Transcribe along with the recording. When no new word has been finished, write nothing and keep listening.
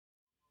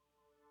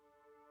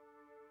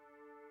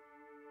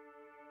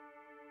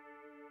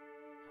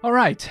All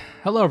right.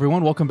 Hello,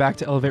 everyone. Welcome back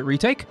to Elevate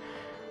Retake.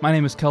 My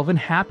name is Kelvin.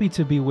 Happy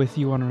to be with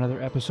you on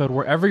another episode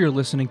wherever you're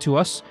listening to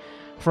us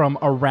from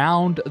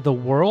around the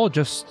world.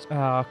 Just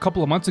a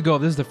couple of months ago,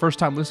 this is the first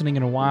time listening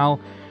in a while,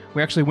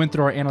 we actually went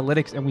through our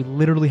analytics and we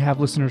literally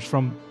have listeners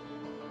from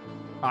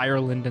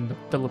Ireland and the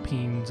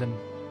Philippines and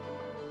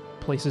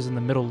places in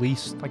the Middle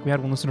East. Like we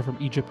had one listener from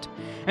Egypt.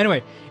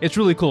 Anyway, it's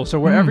really cool. So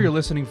wherever you're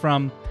listening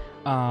from,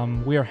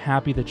 we are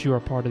happy that you are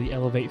part of the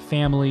Elevate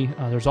family.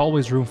 There's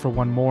always room for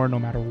one more, no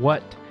matter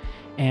what.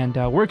 And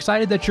we're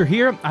excited that you're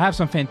here. I have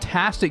some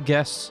fantastic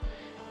guests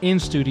in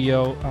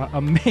studio,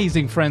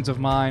 amazing friends of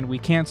mine. We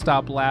can't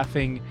stop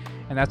laughing,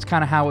 and that's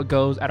kind of how it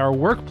goes at our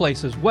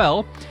workplace as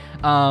well.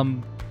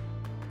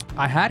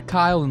 I had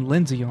Kyle and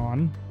Lindsay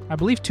on, I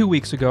believe 3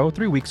 weeks ago.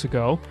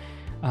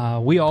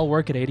 We all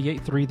work at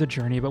 88.3 The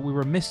Journey, but we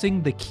were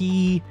missing the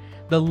key,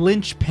 the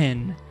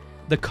linchpin,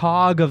 the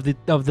cog of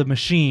the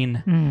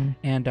machine.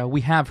 And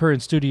we have her in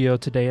studio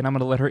today, and I'm going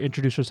to let her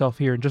introduce herself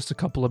here in just a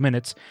couple of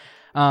minutes.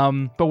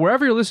 But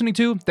wherever you're listening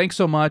to, thanks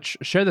so much.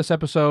 Share this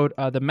episode.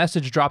 The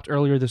message dropped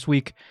earlier this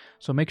week,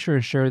 so make sure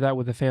to share that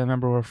with a family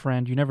member or a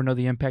friend. You never know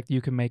the impact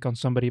you can make on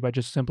somebody by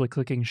just simply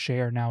clicking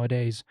share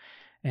nowadays,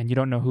 and you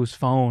don't know whose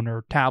phone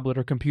or tablet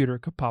or computer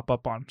it could pop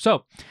up on.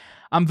 So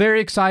I'm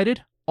very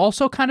excited,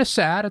 also kind of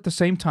sad at the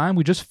same time.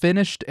 We just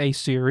finished a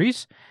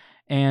series,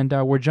 and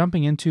we're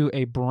jumping into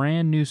a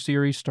brand new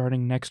series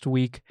starting next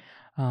week.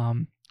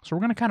 So we're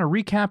going to kind of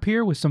recap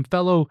here with some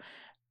fellow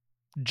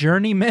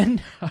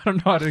journeymen. I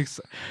don't know how to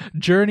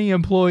journey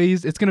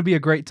employees. It's going to be a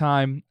great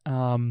time,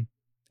 and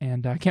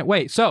I can't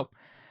wait. So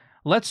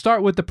let's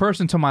start with the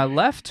person to my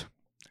left,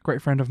 a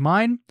great friend of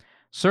mine.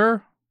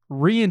 Sir,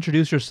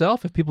 reintroduce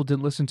yourself if people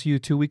didn't listen to you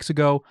 2 weeks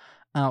ago,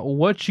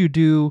 what you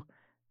do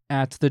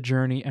at The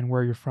Journey and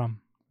where you're from.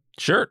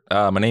 Sure.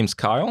 My name's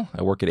Kyle.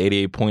 I work at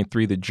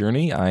 88.3 The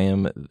Journey. I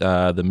am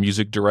the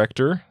music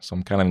director, so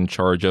I'm kind of in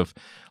charge of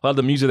a lot of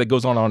the music that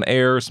goes on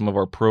air, some of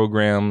our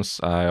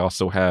programs. I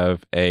also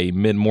have a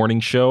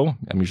mid-morning show.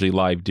 I'm usually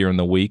live during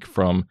the week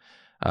from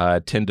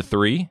 10 to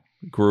 3.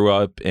 Grew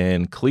up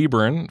in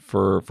Cleburne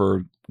for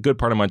a good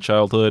part of my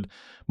childhood,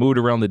 moved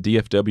around the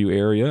DFW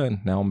area,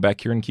 and now I'm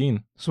back here in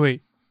Keene.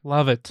 Sweet.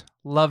 Love it.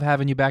 Love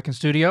having you back in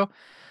studio.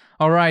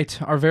 All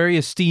right, our very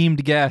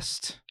esteemed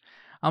guest.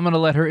 I'm going to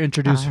let her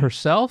introduce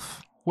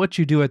herself, what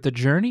you do at The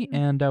Journey,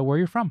 and where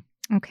you're from.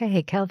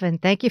 Okay, Kelvin,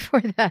 thank you for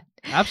that.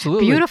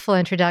 Absolutely. Beautiful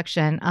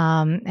introduction.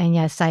 And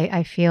yes,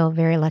 I feel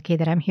very lucky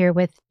that I'm here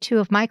with two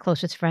of my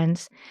closest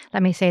friends.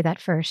 Let me say that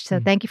first. So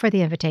thank you for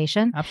the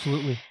invitation.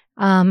 Absolutely.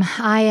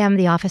 I am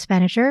the office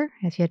manager,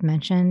 as you had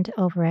mentioned,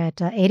 over at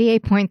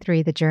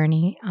 88.3 The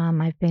Journey.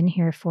 I've been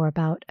here for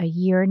about a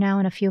year now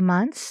and a few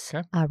months.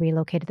 Okay.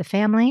 Relocated the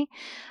family.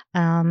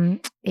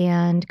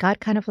 And God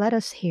kind of led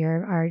us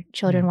here. Our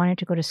children wanted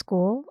to go to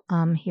school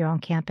here on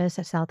campus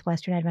at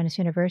Southwestern Adventist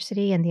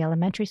University in the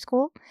elementary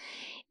school.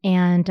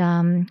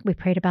 And we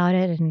prayed about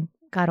it, and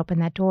God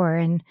opened that door.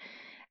 And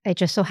it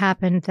just so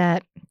happened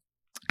that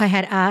I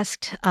had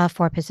asked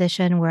for a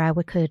position where I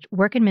could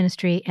work in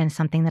ministry and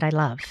something that I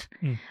love,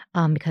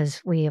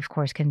 because we, of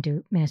course, can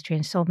do ministry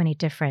in so many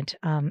different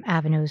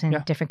avenues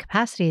and different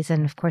capacities.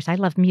 And of course, I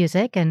love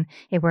music, and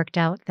it worked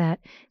out that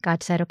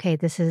God said, "Okay,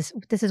 this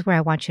is where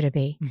I want you to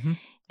be." Mm-hmm.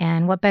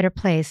 And what better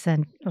place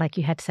than, like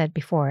you had said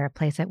before, a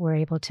place that we're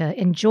able to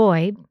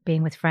enjoy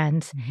being with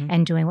friends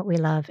and doing what we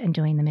love and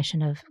doing the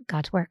mission of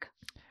God's work.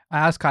 I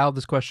asked Kyle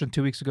this question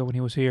 2 weeks ago when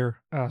he was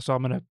here, so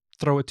I'm going to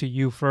throw it to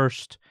you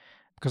first,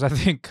 because I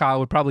think Kyle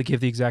would probably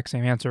give the exact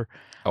same answer.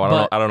 Oh,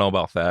 I don't know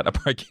about that. I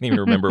probably can't even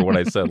remember what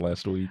I said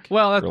last week.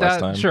 Well,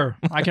 sure.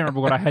 I can't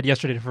remember what I had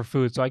yesterday for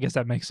food, so I guess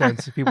that makes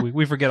sense.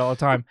 We forget all the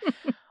time.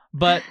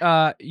 But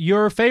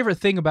your favorite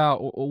thing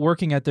about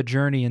working at The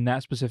Journey in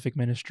that specific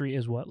ministry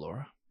is what,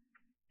 Laura?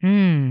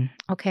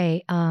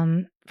 Okay.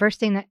 First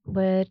thing that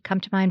would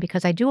come to mind,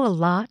 because I do a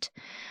lot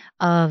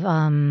of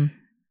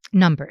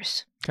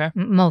numbers. Okay.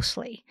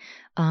 Mostly.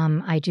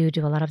 I do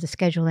a lot of the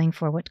scheduling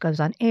for what goes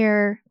on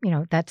air.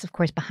 That's, of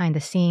course, behind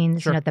the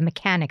scenes, sure. The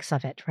mechanics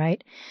of it,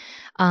 right?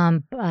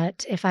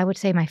 But if I would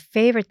say my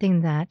favorite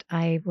thing, that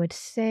I would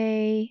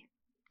say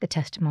the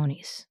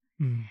testimonies.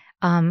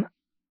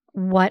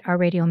 What our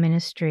radio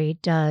ministry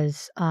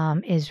does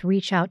is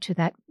reach out to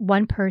that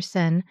one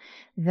person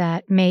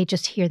that may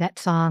just hear that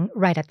song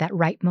right at that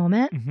right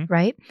moment,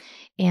 right?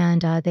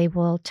 And they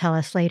will tell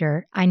us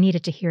later, I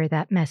needed to hear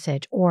that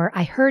message, or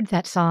I heard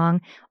that song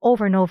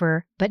over and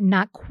over, but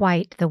not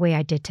quite the way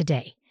I did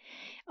today.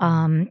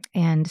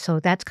 And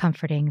so that's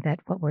comforting, that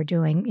what we're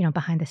doing,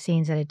 behind the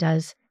scenes, that it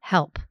does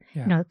help,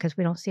 because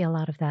we don't see a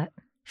lot of that.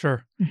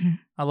 Sure.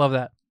 I love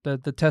that.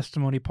 The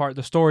testimony part,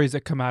 the stories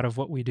that come out of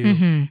what we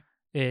do.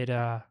 It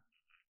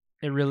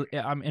really,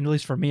 and at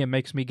least for me, it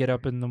makes me get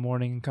up in the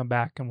morning and come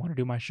back and want to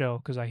do my show,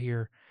 because I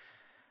hear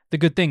the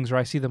good things, or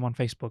I see them on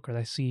Facebook, or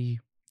I see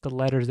the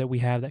letters that we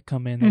have that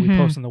come in that we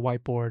post on the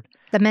whiteboard.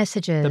 The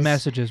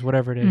messages,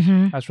 whatever it is.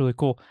 That's really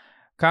cool.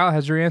 Kyle,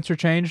 has your answer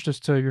changed as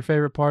to your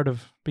favorite part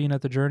of being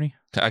at The Journey?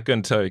 I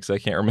couldn't tell you because I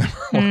can't remember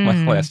what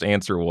my last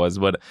answer was,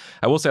 but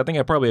I will say I think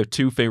I probably have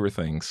two favorite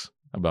things.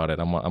 about it.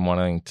 I'm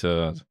wanting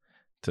to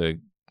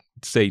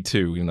say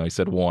two, even though I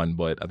said one,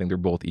 but I think they're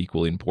both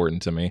equally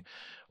important to me.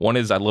 One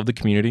is I love the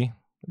community,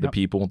 the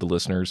people, the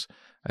listeners.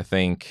 I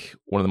think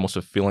one of the most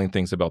fulfilling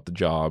things about the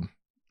job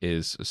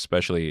is,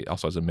 especially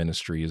also as a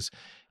ministry, is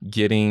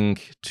getting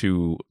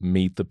to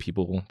meet the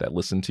people that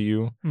listen to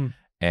you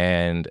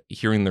and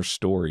hearing their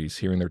stories,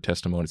 hearing their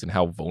testimonies and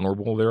how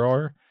vulnerable they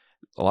are.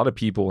 A lot of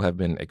people have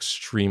been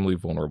extremely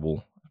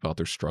vulnerable about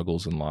their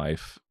struggles in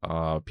life,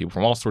 people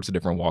from all sorts of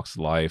different walks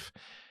of life.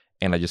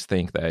 And I just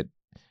think that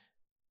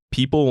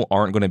people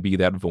aren't going to be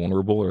that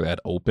vulnerable or that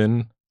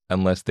open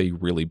unless they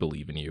really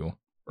believe in you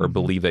or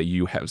believe that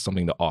you have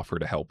something to offer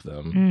to help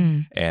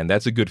them. And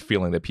that's a good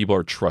feeling that people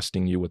are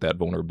trusting you with that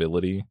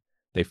vulnerability.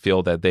 They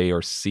feel that they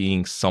are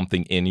seeing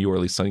something in you, or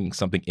at least seeing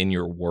something in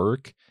your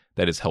work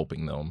that is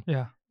helping them.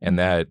 Yeah. And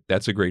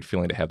that's a great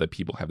feeling to have, that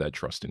people have that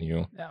trust in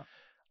you.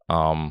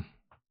 Yeah.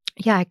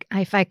 Yeah,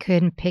 if I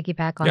could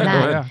piggyback on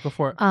that. Go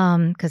for it.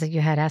 Because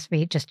you had asked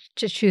me just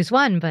to choose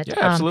one, but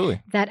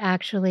absolutely. That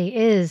actually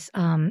is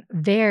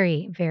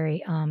very,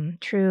 very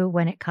true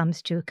when it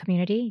comes to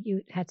community.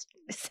 You had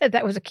said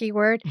that was a key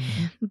word,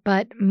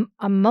 but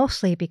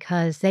mostly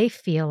because they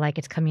feel like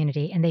it's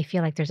community and they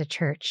feel like there's a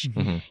church.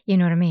 You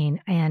know what I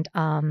mean? And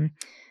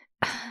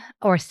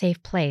or a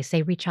safe place.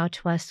 They reach out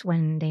to us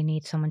when they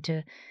need someone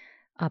to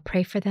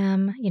pray for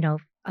them.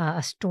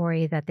 A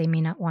story that they may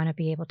not want to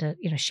be able to,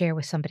 share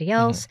with somebody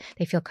else.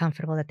 They feel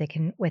comfortable that they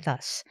can with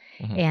us.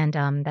 And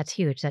that's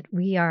huge, that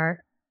we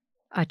are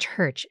a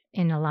church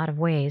in a lot of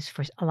ways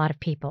for a lot of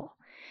people.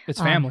 It's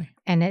family.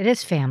 And it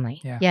is family.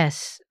 Yeah.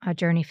 Yes, a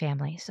journey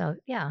family. So,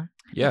 yeah.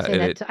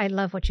 I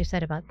love what you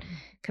said about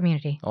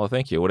community. Oh,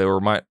 thank you.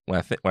 When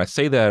I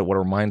say that, what it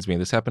reminds me,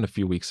 this happened a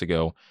few weeks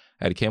ago.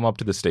 I came up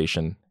to the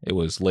station. It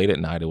was late at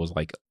night. It was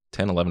like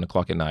 10, 11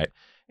 o'clock at night.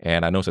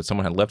 And I noticed that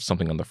someone had left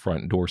something on the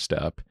front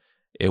doorstep.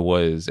 It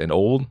was an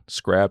old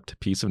scrapped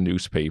piece of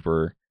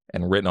newspaper,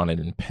 and written on it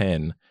in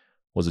pen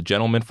was a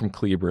gentleman from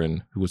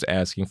Cleburne who was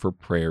asking for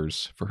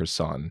prayers for his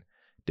son.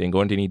 Didn't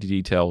go into any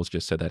details,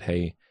 just said that,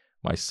 hey,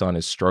 my son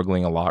is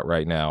struggling a lot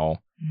right now.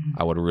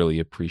 I would really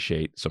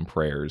appreciate some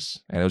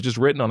prayers. And it was just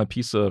written on a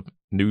piece of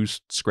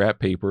news scrap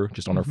paper,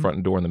 just on our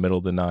front door in the middle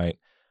of the night.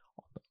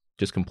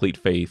 Just complete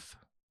faith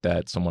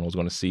that someone was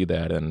going to see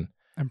that and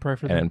pray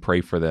for them. And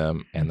pray for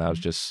them. And that was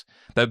just,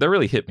 that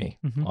really hit me,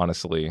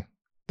 honestly.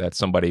 That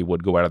somebody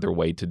would go out of their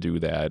way to do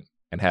that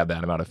and have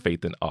that amount of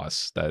faith in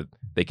us, that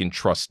they can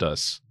trust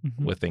us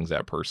with things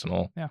that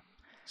personal. Yeah.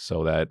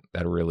 So that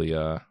really,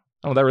 that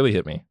really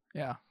hit me.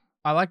 Yeah.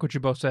 I like what you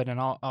both said, and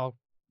I'll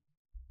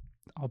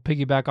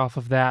piggyback off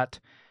of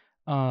that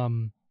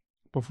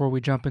before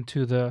we jump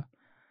into the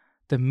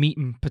meat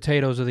and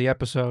potatoes of the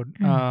episode.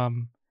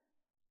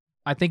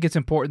 I think it's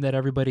important that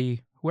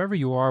everybody, whoever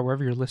you are,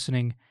 wherever you're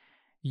listening,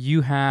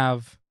 you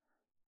have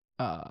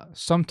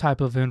some type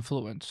of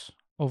influence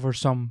over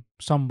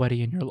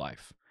somebody in your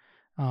life.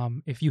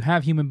 If you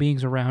have human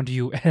beings around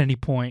you at any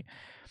point,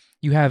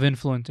 you have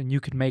influence and you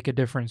can make a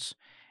difference.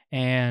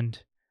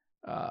 And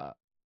I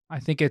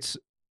think it's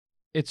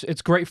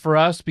great for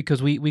us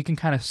because we can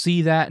kind of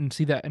see that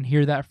and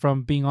hear that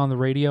from being on the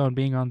radio and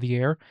being on the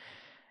air.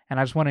 And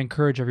I just want to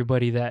encourage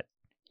everybody that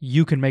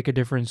you can make a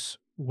difference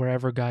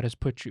wherever God has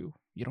put you.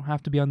 You don't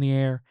have to be on the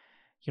air.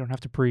 You don't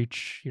have to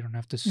preach. You don't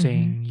have to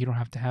sing. You don't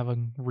have to have a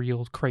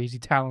real crazy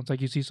talents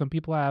like you see some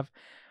people have.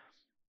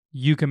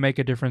 You can make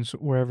a difference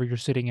wherever you're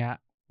sitting at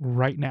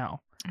right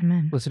now.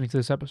 Amen. Listening to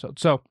this episode.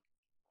 So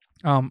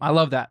I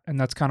love that. And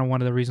that's kind of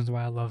one of the reasons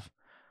why I love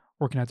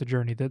working at The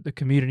Journey, the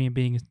community and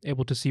being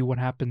able to see what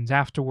happens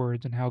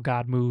afterwards and how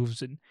God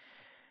moves. And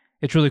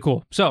it's really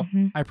cool. So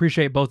I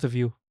appreciate both of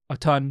you a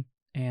ton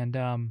and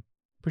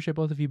appreciate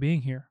both of you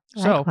being here.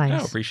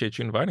 Likewise. So, appreciate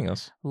you inviting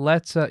us.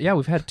 Let's,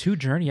 we've had 2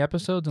 Journey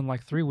episodes in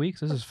like 3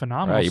 weeks. This is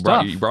phenomenal right,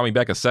 stuff. You brought me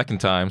back a second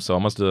time, so I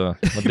must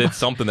have did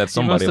something that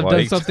somebody you must have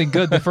done something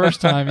good the first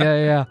time.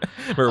 Yeah.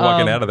 We were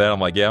walking out of that. I'm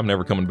like, I'm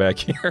never coming back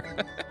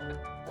here.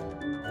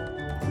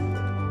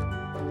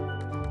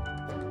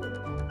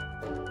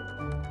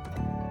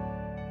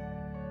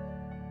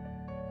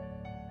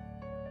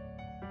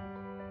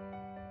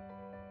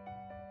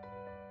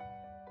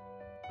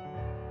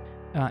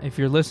 If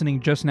you're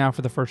listening just now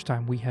for the first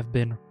time, we have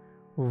been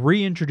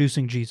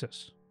reintroducing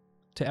Jesus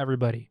to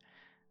everybody.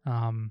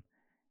 And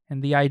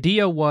the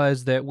idea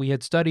was that we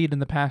had studied in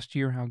the past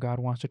year how God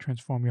wants to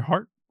transform your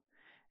heart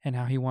and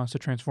how he wants to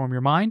transform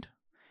your mind.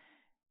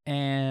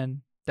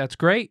 And that's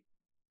great,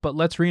 but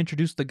let's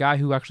reintroduce the guy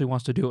who actually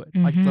wants to do it.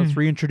 Like, let's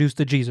reintroduce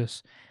the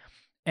Jesus.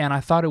 And I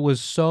thought it was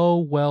so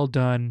well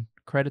done.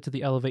 Credit to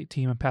the Elevate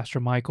team and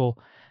Pastor Michael,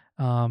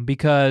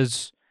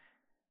 because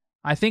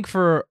I think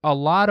for a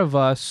lot of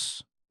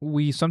us,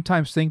 we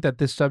sometimes think that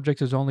this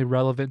subject is only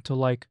relevant to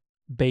like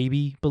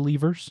baby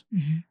believers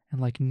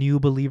and like new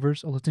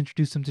believers. Oh, let's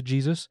introduce them to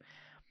Jesus.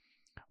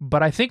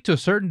 But I think to a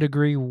certain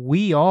degree,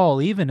 we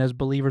all, even as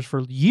believers for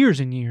years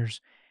and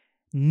years,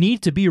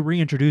 need to be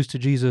reintroduced to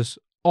Jesus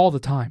all the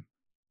time.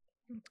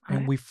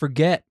 And we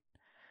forget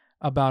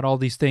about all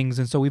these things.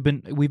 And so we've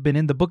been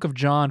in the book of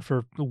John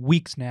for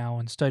weeks now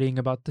and studying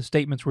about the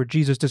statements where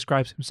Jesus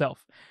describes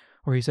himself,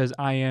 where he says,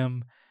 I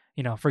am,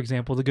 for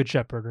example, the good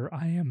shepherd, or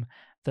I am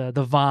the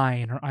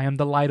vine, or I am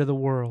the light of the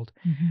world.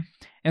 Mm-hmm.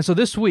 And so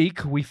this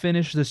week we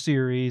finished the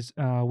series.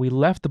 We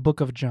left the book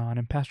of John,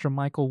 and Pastor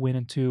Michael went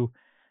into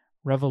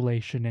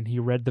Revelation, and he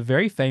read the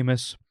very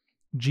famous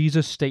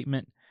Jesus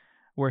statement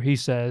where he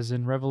says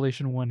in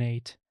Revelation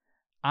 1:8,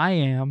 I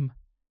am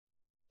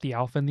the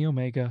Alpha and the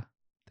Omega,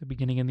 the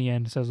beginning and the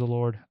end, says the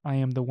Lord. I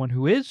am the one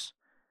who is,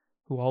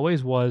 who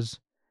always was,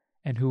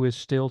 and who is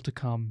still to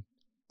come,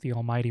 the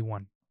Almighty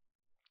One.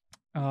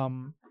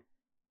 And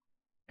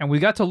we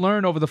got to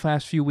learn over the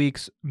past few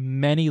weeks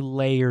many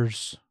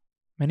layers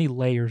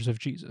of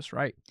Jesus,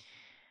 right?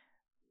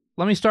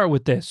 Let me start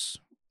with this.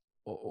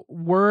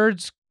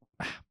 Words,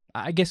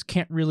 I guess,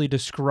 can't really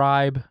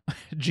describe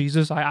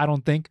Jesus. I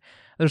don't think.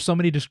 There's so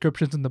many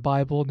descriptions in the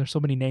Bible, and there's so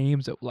many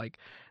names that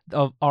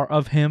are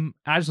of him.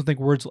 I just don't think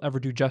words will ever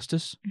do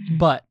justice. Mm-hmm.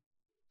 But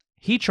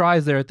he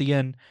tries there at the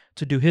end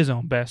to do his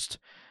own best.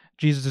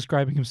 Jesus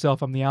describing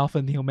himself, I'm the Alpha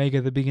and the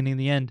Omega, the beginning and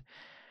the end.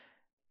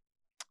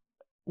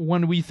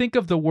 When we think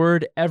of the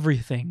word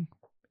everything,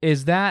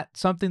 is that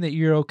something that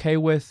you're okay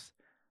with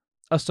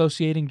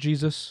associating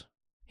Jesus?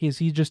 Is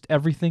he just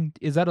everything?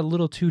 Is that a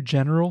little too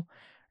general?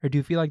 Or do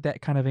you feel like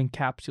that kind of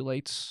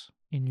encapsulates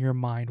in your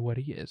mind what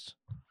he is?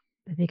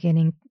 The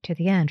beginning to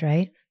the end,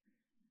 right?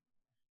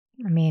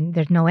 I mean,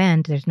 there's no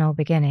end, there's no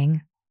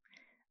beginning.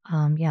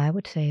 Yeah, I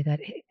would say that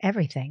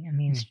everything. I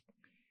mean,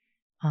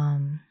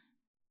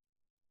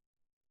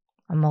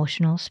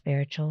 emotional,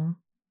 spiritual,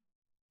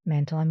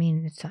 mental. I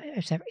mean, it's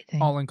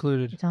everything. All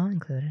included. It's all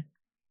included.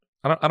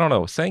 I don't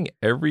know. Saying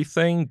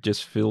everything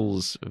just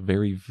feels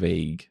very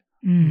vague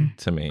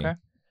to me. Okay.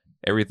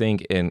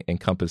 Everything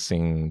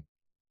encompassing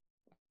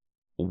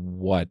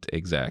what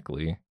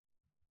exactly?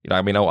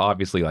 I mean,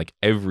 obviously, like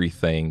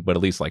everything, but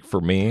at least like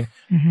for me,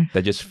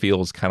 that just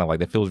feels kind of like,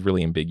 that feels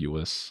really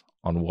ambiguous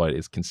on what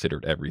is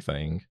considered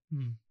everything.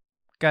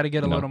 Got to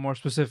get a little more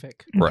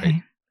specific. Right.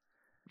 Okay.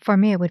 For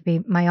me, it would be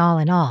my all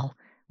in all,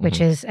 which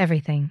is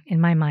everything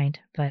in my mind.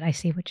 But I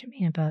see what you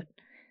mean about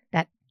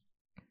that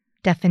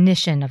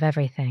definition of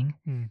everything.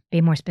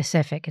 Be more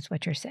specific is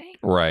what you're saying.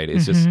 Right.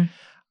 It's just,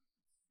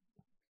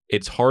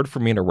 it's hard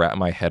for me to wrap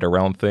my head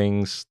around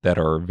things that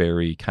are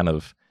very kind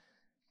of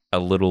a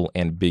little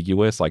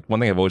ambiguous. Like one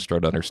thing I've always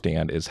tried to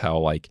understand is how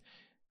like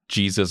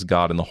Jesus,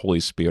 God, and the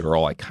Holy Spirit are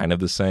all like kind of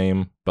the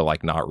same, but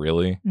like not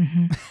really.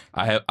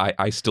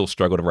 I still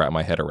struggle to wrap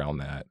my head around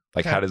that.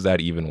 Like, how does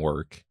that even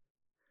work?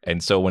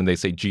 And so when they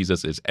say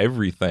Jesus is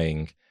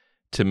everything,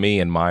 to me,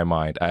 in my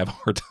mind, I have a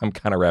hard time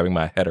kind of wrapping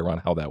my head around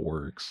how that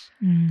works.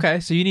 Okay,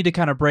 so you need to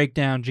kind of break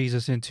down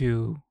Jesus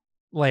into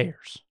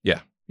layers. Yeah,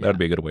 that'd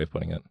be a good way of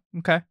putting it.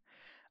 Okay.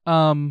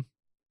 I'm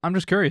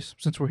just curious,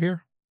 since we're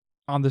here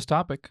on this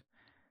topic,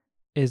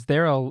 is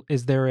there a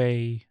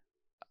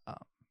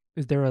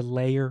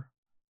layer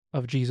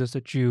of Jesus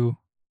that you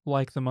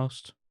like the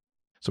most?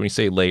 So when you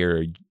say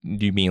layer, do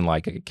you mean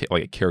like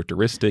a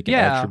characteristic, an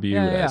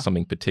attribute,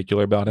 something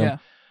particular about him? Yeah.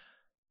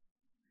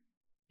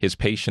 His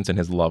patience and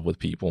his love with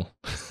people.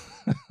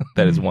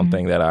 That is one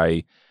thing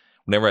that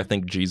whenever I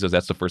think Jesus,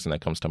 that's the first thing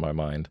that comes to my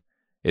mind,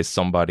 is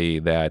somebody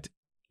that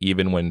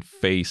even when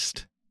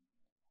faced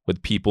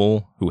with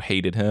people who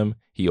hated him,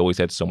 he always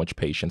had so much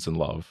patience and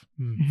love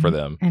for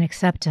them. And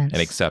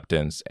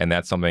acceptance. And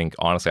that's something,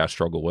 honestly, I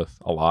struggle with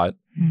a lot.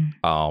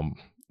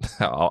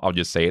 I'll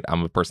just say it.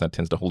 I'm a person that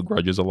tends to hold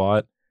grudges a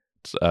lot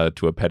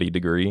to a petty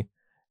degree.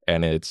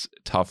 And it's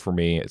tough for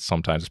me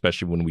sometimes,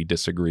 especially when we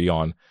disagree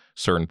on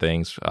certain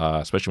things,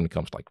 especially when it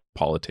comes to like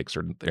politics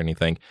or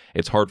anything.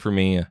 It's hard for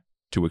me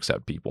to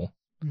accept people.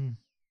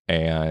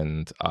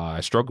 And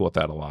I struggle with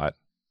that a lot.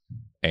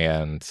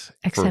 And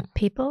accept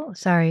people,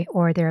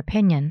 or their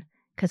opinion,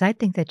 because I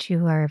think that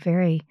you are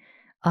very,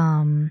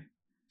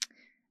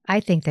 I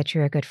think that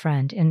you're a good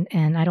friend,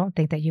 and I don't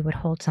think that you would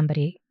hold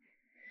that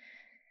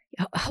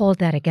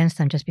against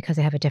them just because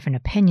they have a different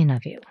opinion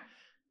of you.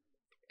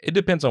 It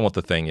depends on what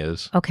the thing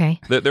is. Okay.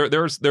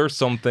 There are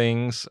some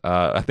things.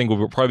 I think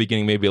we're probably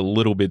getting maybe a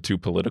little bit too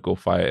political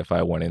if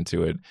I went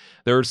into it.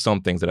 There are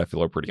some things that I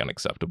feel are pretty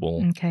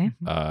unacceptable. Okay.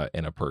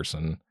 In a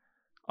person.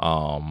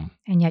 And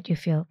yet you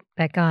feel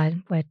that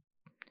God would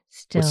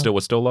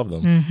still love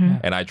them,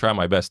 and I try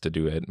my best to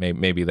do it.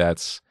 Maybe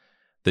that's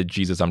the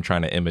Jesus I'm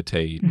trying to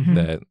imitate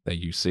that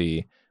you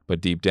see,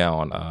 but deep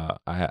down,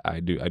 I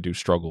do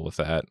struggle with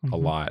that a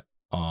lot.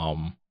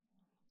 I've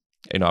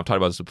talked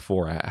about this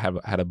before. I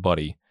had a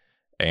buddy,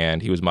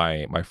 and he was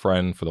my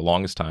friend for the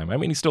longest time. I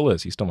mean, he still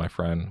is. He's still my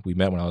friend. We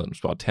met when I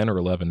was about 10 or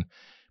 11.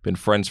 Been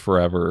friends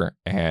forever,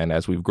 and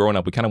as we've grown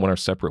up, we kind of went our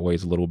separate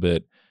ways a little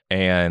bit.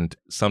 And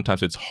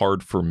sometimes it's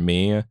hard for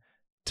me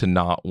to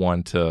not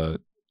want to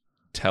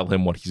tell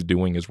him what he's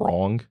doing is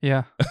wrong.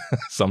 Yeah.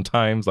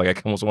 Sometimes, like,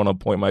 I almost want to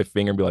point my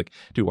finger and be like,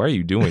 dude, why are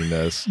you doing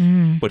this?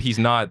 But he's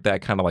not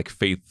that kind of like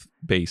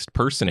faith-based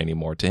person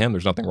anymore. To him,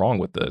 there's nothing wrong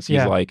with this.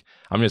 He's like,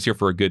 I'm just here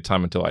for a good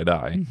time until I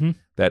die.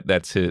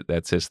 That's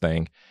his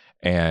thing.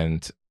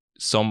 And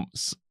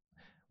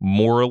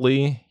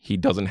morally, he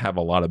doesn't have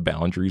a lot of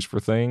boundaries for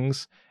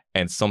things.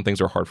 And some things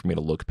are hard for me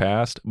to look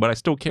past, but I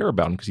still care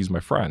about him because he's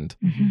my friend.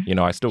 Mm-hmm.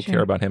 I still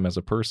care about him as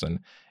a person.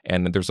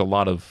 And there's a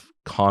lot of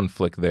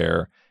conflict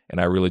there. And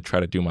I really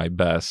try to do my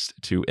best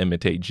to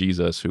imitate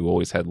Jesus, who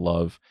always had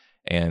love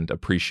and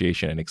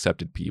appreciation and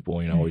accepted people.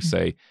 Always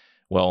say,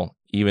 well,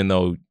 even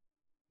though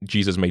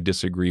Jesus may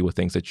disagree with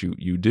things that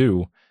you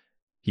do,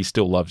 he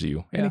still loves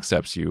you and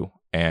accepts you.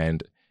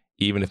 And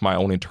even if my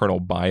own internal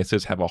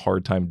biases have a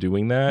hard time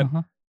doing that,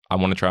 I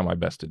want to try my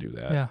best to do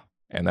that. Yeah.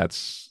 And I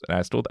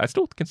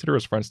still consider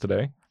us friends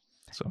today.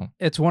 So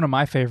it's one of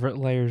my favorite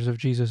layers of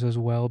Jesus as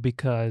well,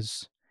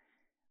 because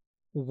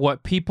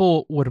what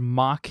people would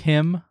mock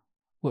him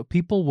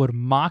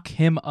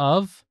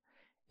of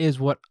is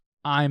what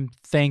I'm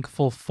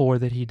thankful for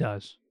that he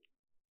does.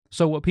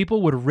 So what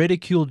people would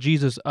ridicule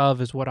Jesus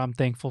of is what I'm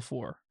thankful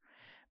for,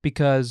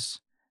 because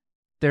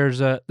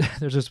there's a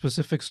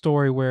specific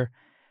story where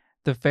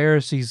the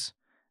Pharisees,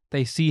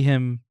 they see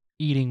him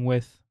eating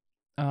with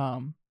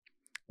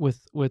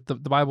the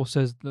Bible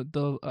says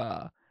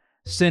the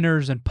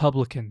sinners and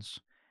publicans.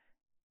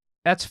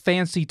 That's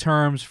fancy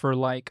terms for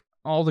like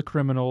all the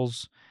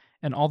criminals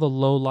and all the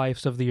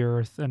lowlifes of the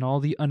earth and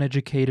all the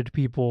uneducated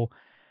people.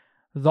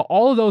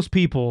 All of those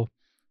people,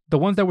 the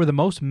ones that were the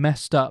most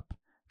messed up,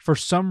 for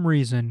some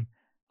reason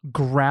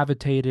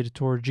gravitated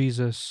toward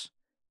Jesus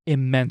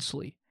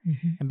immensely.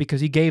 And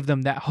because he gave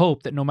them that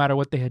hope that no matter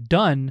what they had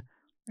done,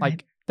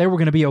 like they were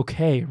going to be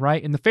okay,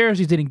 right? And the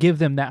Pharisees didn't give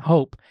them that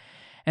hope.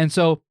 And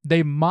so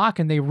they mock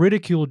and they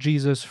ridicule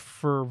Jesus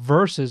for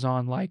verses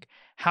on like,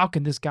 how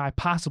can this guy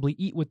possibly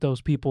eat with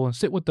those people and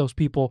sit with those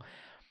people?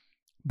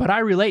 But I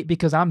relate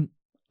because I'm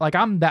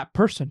that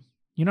person.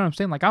 You know what I'm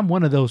saying? Like I'm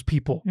one of those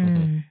people,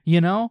 And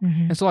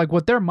so like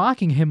what they're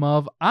mocking him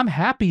of, I'm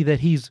happy that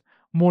he's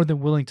more than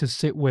willing to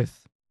sit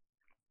with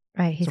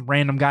some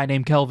random guy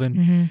named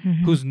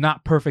Kelvin who's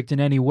not perfect in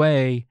any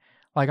way.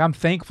 Like I'm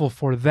thankful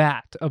for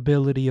that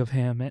ability of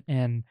him.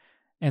 And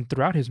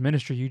throughout his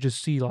ministry, you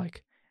just see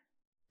like,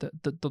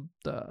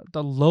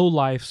 the low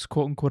lifes,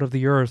 quote unquote, of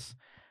the earth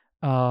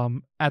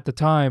at the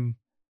time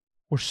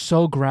were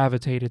so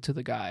gravitated to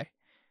the guy,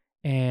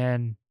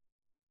 and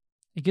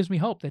it gives me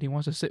hope that he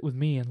wants to sit with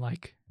me and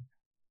like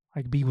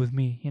be with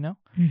me.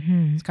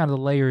 It's kind of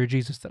the layer of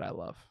Jesus that I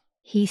love.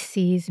 He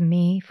sees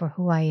me for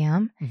who I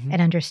am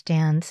and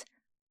understands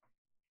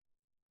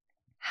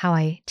how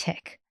I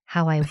tick,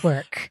 how I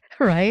work,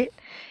 right?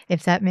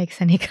 If that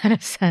makes any kind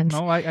of sense.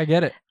 No, I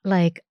get it.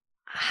 Like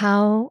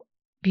how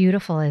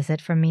beautiful is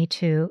it for me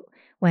to,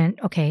 when,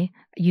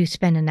 you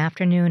spend an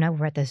afternoon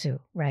over at the zoo,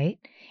 right?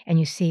 And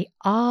you see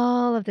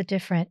all of the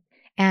different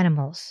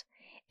animals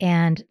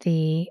and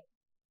the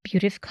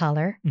beauty of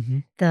color.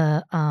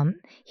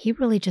 He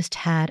really just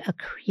had a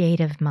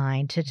creative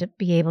mind to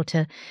be able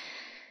to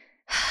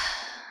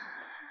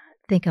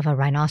think of a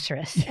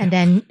rhinoceros, and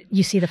then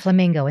you see the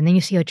flamingo, and then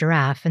you see a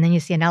giraffe, and then you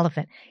see an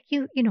elephant.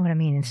 You know what I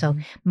mean? And so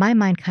my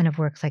mind kind of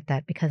works like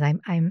that because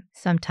I'm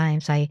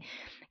sometimes I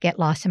get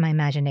lost in my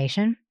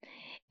imagination.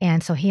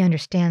 And so he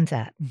understands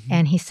that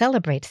and he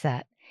celebrates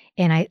that.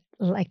 And I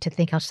like to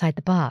think outside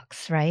the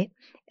box, right?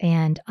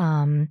 And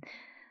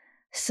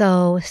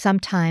so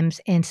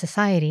sometimes in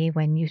society,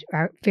 when you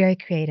are very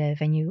creative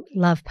and you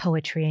love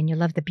poetry and you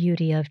love the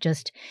beauty of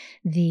just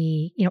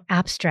the,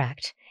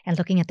 abstract and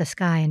looking at the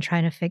sky and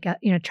trying to figure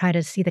out, try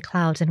to see the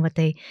clouds and what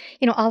they,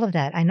 all of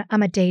that.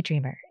 I'm a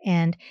daydreamer.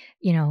 And,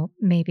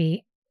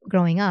 maybe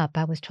growing up,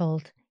 I was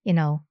told,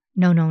 no.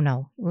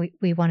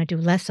 We want to do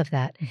less of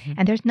that.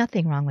 And there's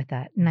nothing wrong with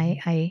that. And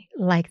I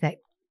like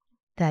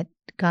that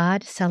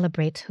God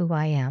celebrates who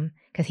I am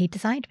because he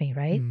designed me,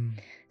 right?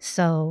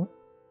 So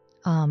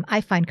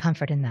I find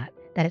comfort in that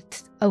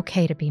it's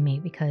okay to be me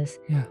because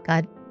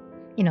God,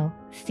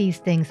 sees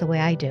things the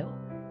way I do.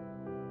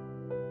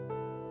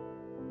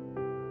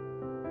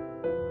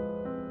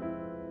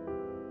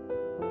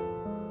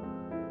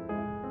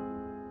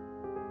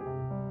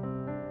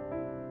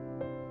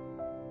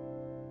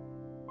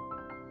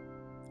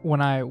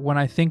 When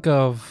I think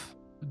of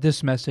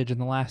this message in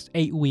the last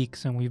 8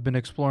 weeks, and we've been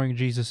exploring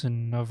Jesus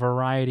in a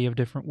variety of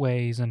different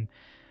ways, and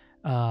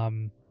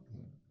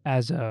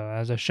as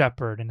a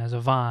shepherd, and as a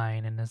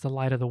vine, and as the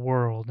light of the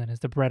world, and as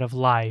the bread of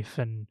life,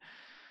 and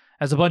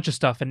as a bunch of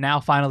stuff, and now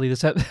finally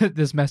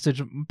this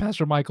message,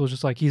 Pastor Michael is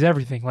just like he's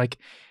everything. Like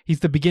he's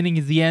the beginning,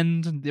 he's the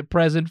end, the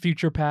present,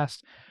 future,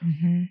 past.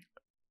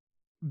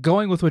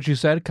 Going with what you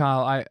said,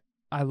 Kyle,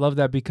 I love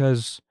that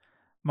because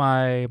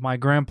my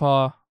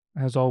grandpa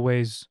has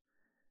always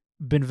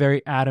been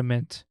very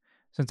adamant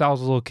since I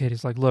was a little kid.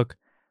 He's like, look,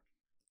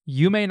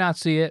 you may not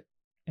see it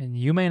and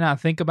you may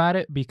not think about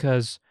it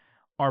because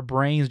our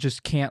brains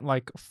just can't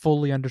like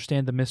fully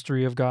understand the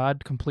mystery of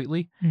God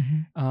completely.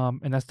 And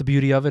that's the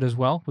beauty of it as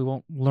well. We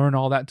won't learn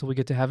all that until we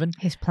get to heaven.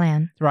 His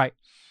plan. Right.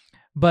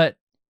 But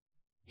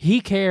he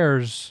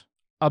cares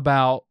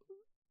about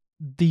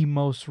the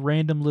most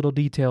random little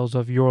details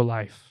of your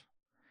life.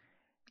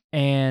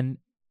 And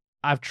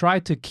I've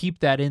tried to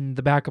keep that in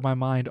the back of my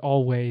mind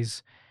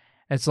always.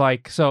 It's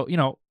like, so,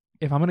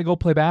 if I'm going to go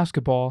play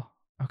basketball,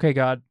 okay,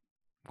 God,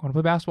 I'm going to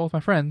play basketball with my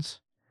friends.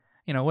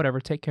 Whatever,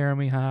 take care of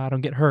me. I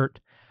don't get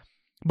hurt.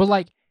 But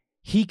like,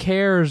 he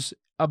cares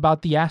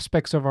about the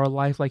aspects of our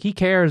life. Like, he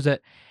cares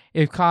that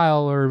if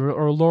Kyle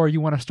or Laura, you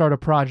want to start a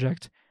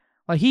project,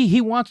 like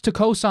he wants to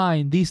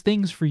co-sign these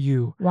things for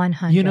you.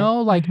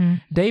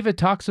 100. David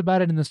talks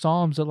about it in the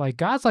Psalms that like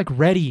God's like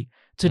ready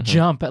to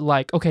jump at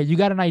like, okay, you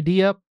got an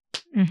idea,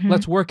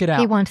 let's work it out.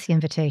 He wants the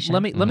invitation.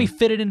 Let me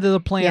fit it into the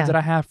plans that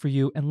I have for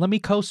you, and let me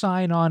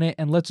co-sign on it,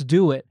 and let's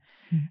do it.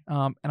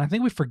 And I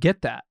think we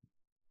forget that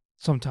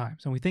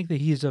sometimes, and we think that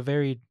he's a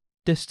very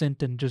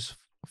distant and just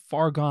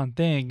far gone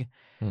thing.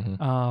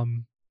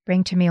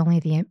 Bring to me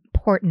only the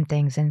important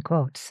things, in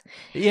quotes.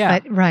 Yeah.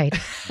 But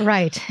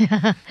right.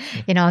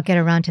 I'll get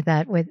around to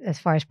that with as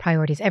far as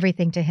priorities.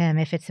 Everything to him,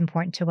 if it's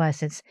important to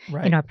us, it's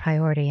a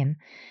priority. And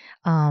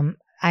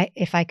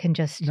if I can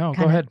just go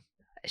ahead.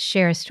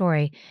 Share a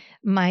story.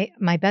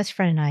 My best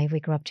friend and I,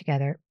 we grew up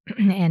together,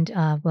 and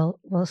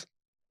we'll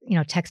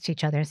text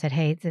each other and said,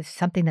 hey, there's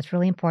something that's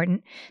really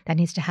important that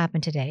needs to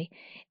happen today.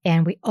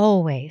 And we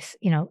always,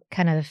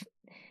 kind of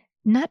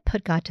not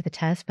put God to the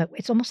test, but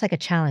it's almost like a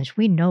challenge.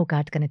 We know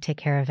God's going to take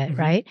care of it,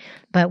 right?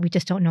 But we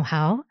just don't know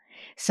how.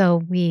 So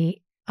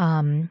we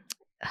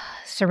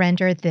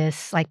surrender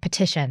this like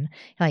petition,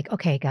 like,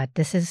 okay, God,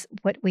 this is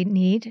what we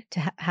need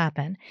to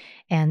happen.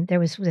 And there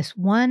was this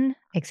one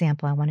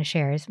example I want to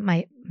share is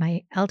my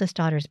eldest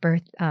daughter's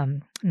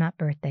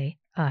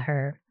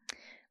her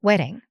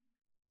wedding.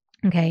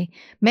 Okay.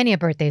 Many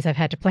birthdays I've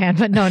had to plan,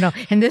 but no.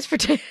 In this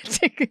particular,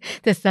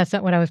 that's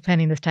not what I was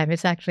planning this time.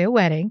 It's actually a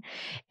wedding,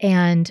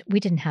 and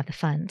we didn't have the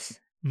funds.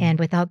 And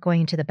without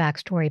going into the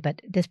backstory,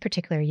 but this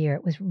particular year,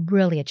 it was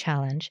really a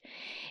challenge.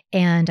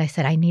 And I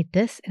said, I need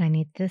this, and I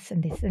need this,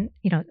 and this, and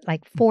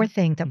like 4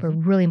 things that were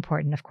really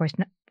important. Of course,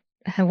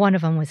 one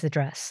of them was the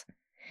dress,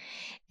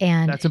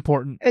 and that's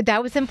important.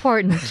 That was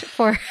important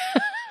for.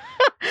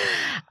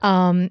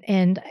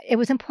 And it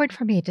was important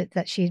for me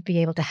that she'd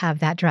be able to have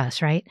that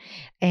dress, right?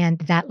 And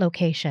that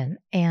location,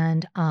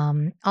 and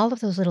all of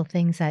those little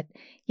things that,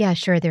 yeah,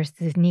 sure, there's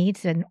the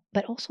needs,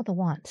 but also the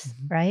wants,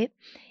 right?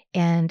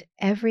 And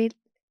everything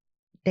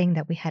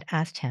that we had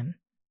asked him,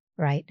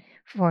 right,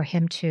 for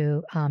him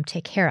to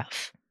take care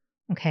of,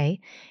 okay,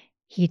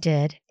 he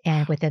did,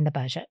 and within the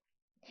budget.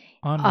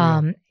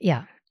 Unreal.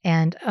 Yeah,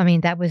 and I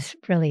mean that was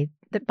really.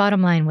 The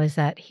bottom line was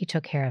that he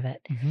took care of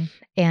it.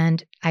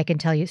 And I can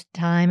tell you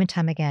time and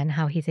time again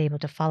how he's able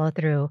to follow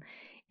through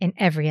in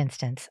every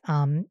instance.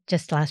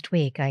 Just last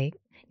week, I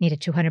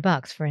needed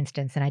 $200, for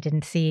instance, and I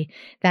didn't see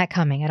that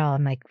coming at all.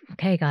 I'm like,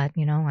 okay, God,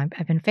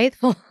 I've been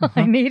faithful.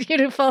 I need you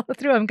to follow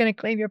through. I'm going to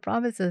claim your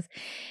promises.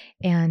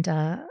 And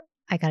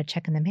I got a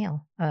check in the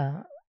mail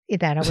that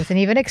I wasn't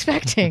even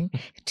expecting,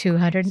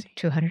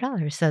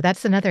 $200. So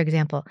that's another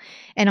example,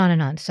 and on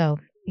and on. So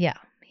yeah,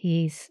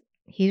 he's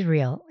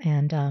real,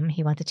 and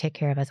he wants to take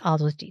care of us, all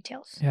those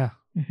details. Yeah.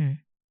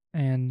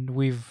 And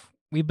we've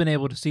been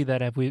able to see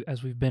that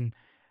as we've been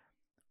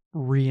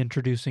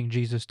reintroducing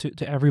Jesus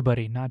to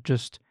everybody, not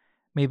just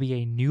maybe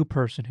a new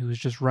person who's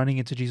just running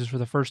into Jesus for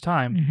the first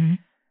time,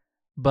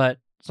 but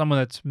someone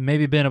that's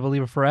maybe been a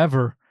believer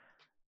forever.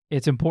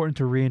 It's important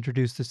to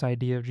reintroduce this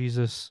idea of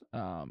Jesus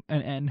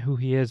and who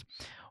he is.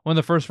 One of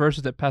the first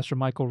verses that Pastor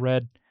Michael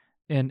read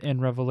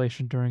in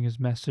Revelation during his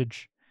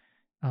message,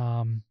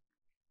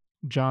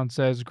 John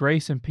says,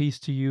 "Grace and peace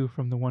to you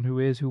from the one who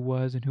is, who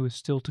was, and who is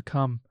still to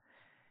come."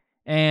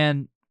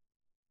 And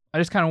I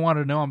just kind of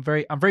wanted to know, I'm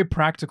very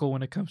practical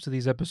when it comes to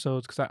these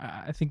episodes, because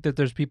I think that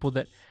there's people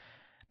that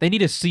they need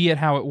to see it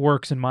how it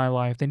works in my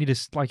life. They need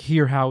to like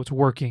hear how it's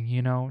working.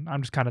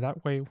 I'm just kind of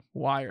that way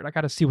wired. I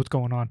got to see what's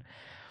going on.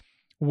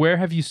 Where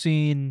have you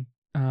seen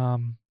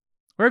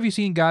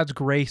God's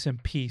grace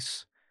and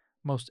peace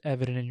most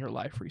evident in your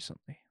life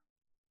recently?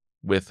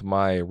 With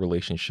my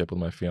relationship with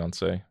my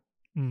fiance.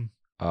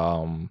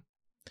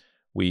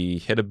 We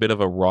hit a bit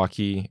of a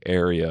rocky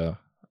area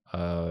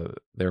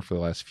there for the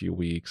last few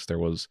weeks. There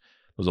was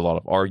a lot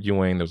of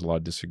arguing. There was a lot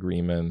of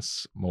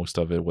disagreements. Most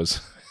of it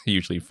was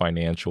usually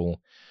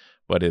financial,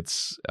 but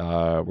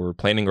we're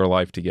planning our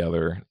life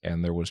together,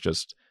 and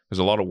there's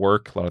a lot of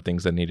work, a lot of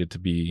things that needed to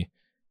be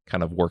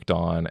kind of worked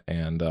on,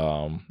 and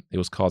it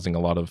was causing a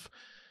lot of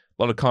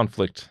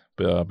conflict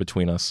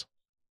between us.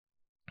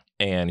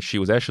 And she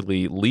was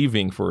actually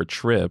leaving for a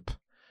trip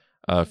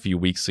a few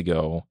weeks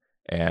ago,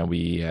 and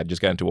we had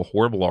just got into a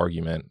horrible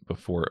argument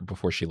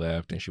before she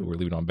left, and we were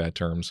leaving on bad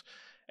terms.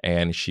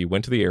 And she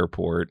went to the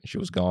airport. She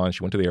was gone.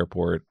 She went to the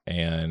airport,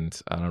 and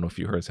I don't know if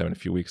you heard this happened a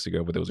few weeks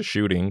ago, but there was a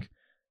shooting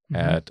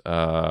at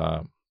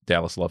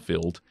Dallas Love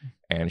Field,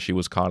 and she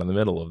was caught in the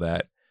middle of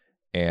that.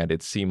 And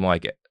it seemed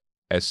like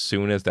as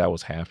soon as that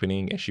was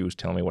happening, and she was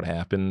telling me what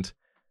happened,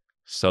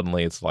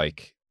 suddenly it's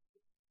like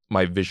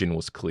my vision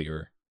was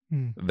clear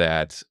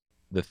that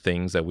the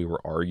things that we were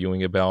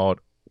arguing about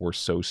were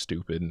so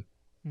stupid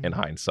in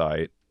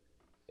hindsight,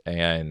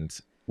 and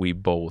we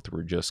both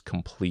were just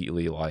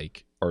completely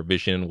like, our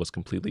vision was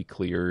completely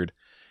cleared,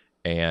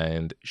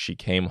 and she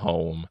came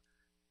home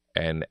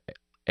and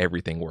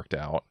everything worked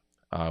out.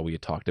 We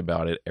had talked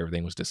about it,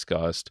 everything was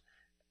discussed,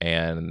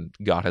 And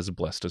God has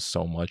blessed us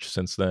so much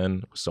since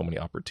then, with so many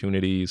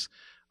opportunities,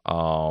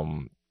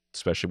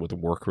 especially with the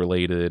work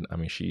related. I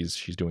mean, she's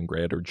doing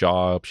great at her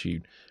job.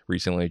 She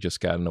recently just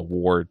got an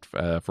award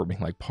for being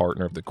like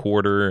partner of the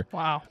quarter.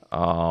 Wow.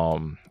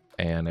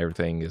 And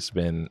everything has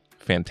been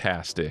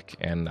fantastic.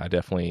 And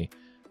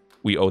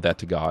we owe that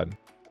to God.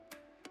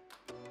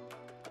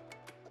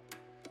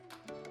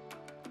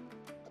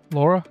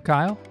 Laura,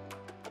 Kyle,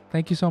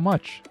 thank you so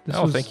much.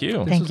 Thank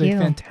you. This was a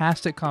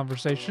fantastic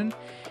conversation.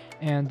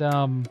 And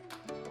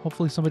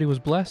hopefully somebody was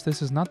blessed.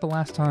 This is not the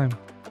last time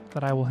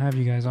that I will have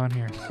you guys on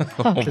here.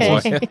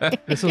 Okay.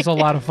 This was a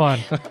lot of fun.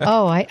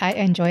 Oh, I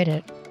enjoyed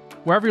it.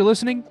 Wherever you're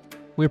listening,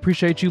 we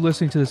appreciate you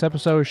listening to this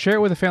episode. Share it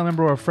with a family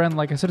member or a friend.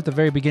 Like I said at the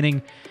very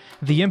beginning,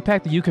 the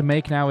impact that you can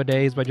make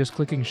nowadays by just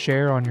clicking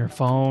share on your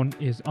phone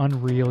is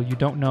unreal. You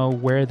don't know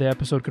where the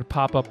episode could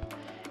pop up.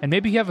 And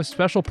maybe you have a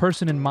special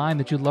person in mind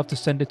that you'd love to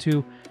send it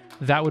to.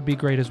 That would be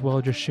great as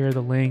well. Just share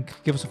the link.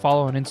 Give us a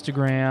follow on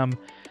Instagram.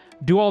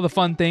 Do all the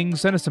fun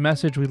things. Send us a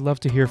message. We'd love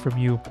to hear from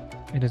you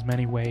in as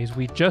many ways.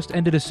 We just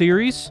ended a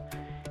series,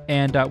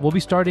 and we'll be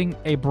starting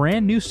a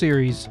brand new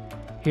series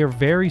here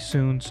very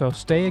soon, so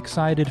stay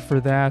excited for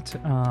that.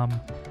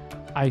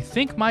 I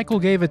think Michael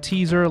gave a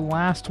teaser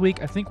last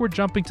week. I think we're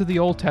jumping to the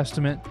Old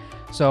Testament,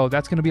 so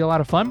that's going to be a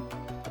lot of fun,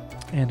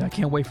 and I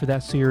can't wait for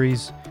that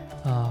series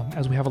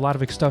as we have a lot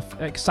of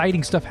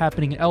exciting stuff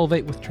happening in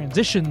Elevate with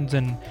transitions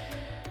and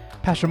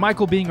Pastor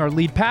Michael being our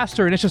lead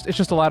pastor, and it's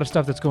just a lot of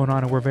stuff that's going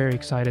on, and we're very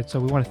excited. So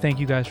we want to thank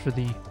you guys for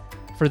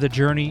the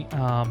journey,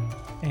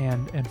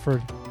 and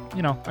for,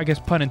 I guess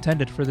pun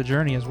intended, for the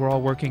journey as we're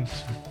all working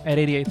at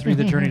 88.3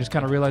 The Journey. Just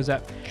kind of realized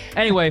that.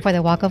 Anyway, for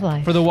the walk of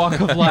life. For the walk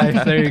of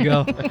life. There you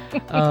go.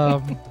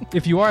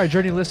 If you are a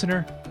Journey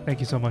listener, thank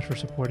you so much for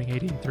supporting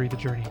 88.3 The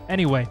Journey.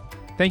 Anyway,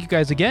 thank you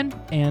guys again,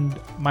 and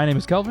my name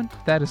is Kelvin.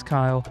 That is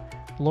Kyle.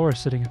 Laura's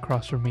sitting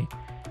across from me.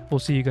 We'll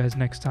see you guys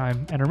next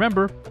time, and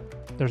remember,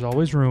 there's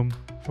always room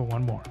for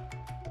one more.